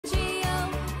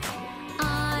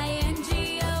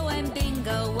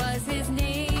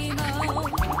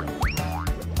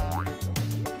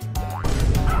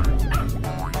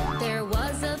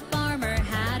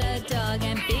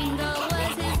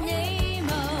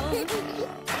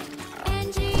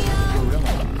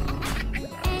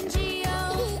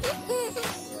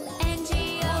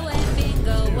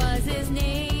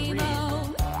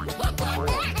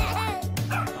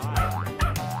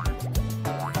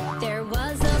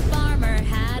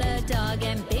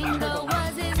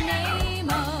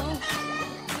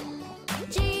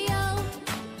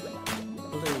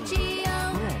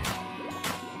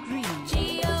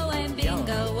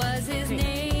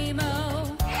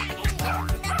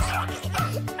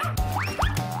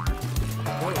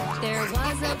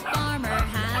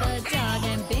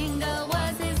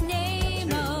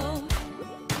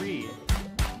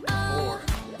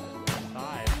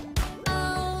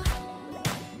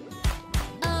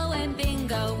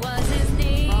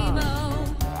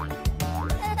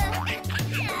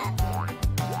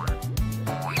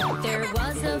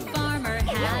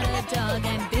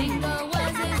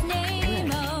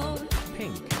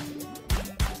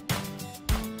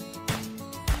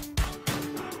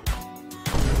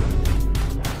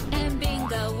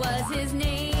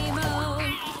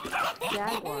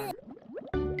Jaguar.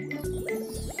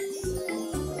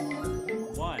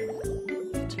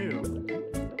 1,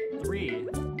 2, 3,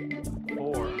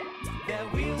 4. The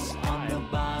wheels on the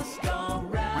bus go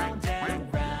round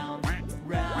and round,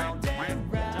 round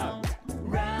and round,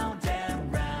 round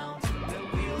and round. The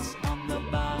wheels on the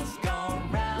bus go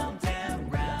round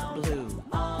and round. Blue.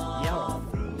 All Yellow.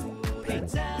 through Pink.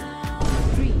 the town.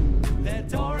 Green. The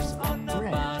doors on the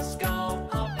Red. bus go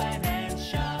open and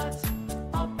shut,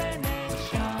 open and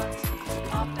shut,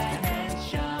 open and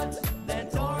shut. The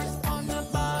doors on the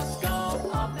bus go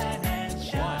open and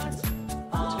shut.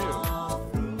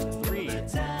 3, 4.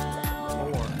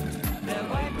 The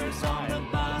wipers on the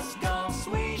bus go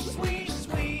swish, swish,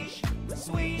 swish,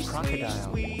 swish, Crocodile.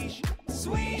 swish,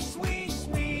 swish, swish,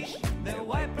 swish. The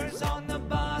wipers on the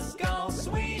bus go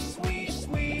swish, swish,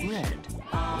 swish. Red.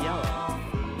 All Yellow.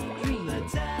 through Green. the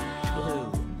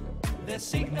town. Blue. The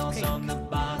signals Pink. on the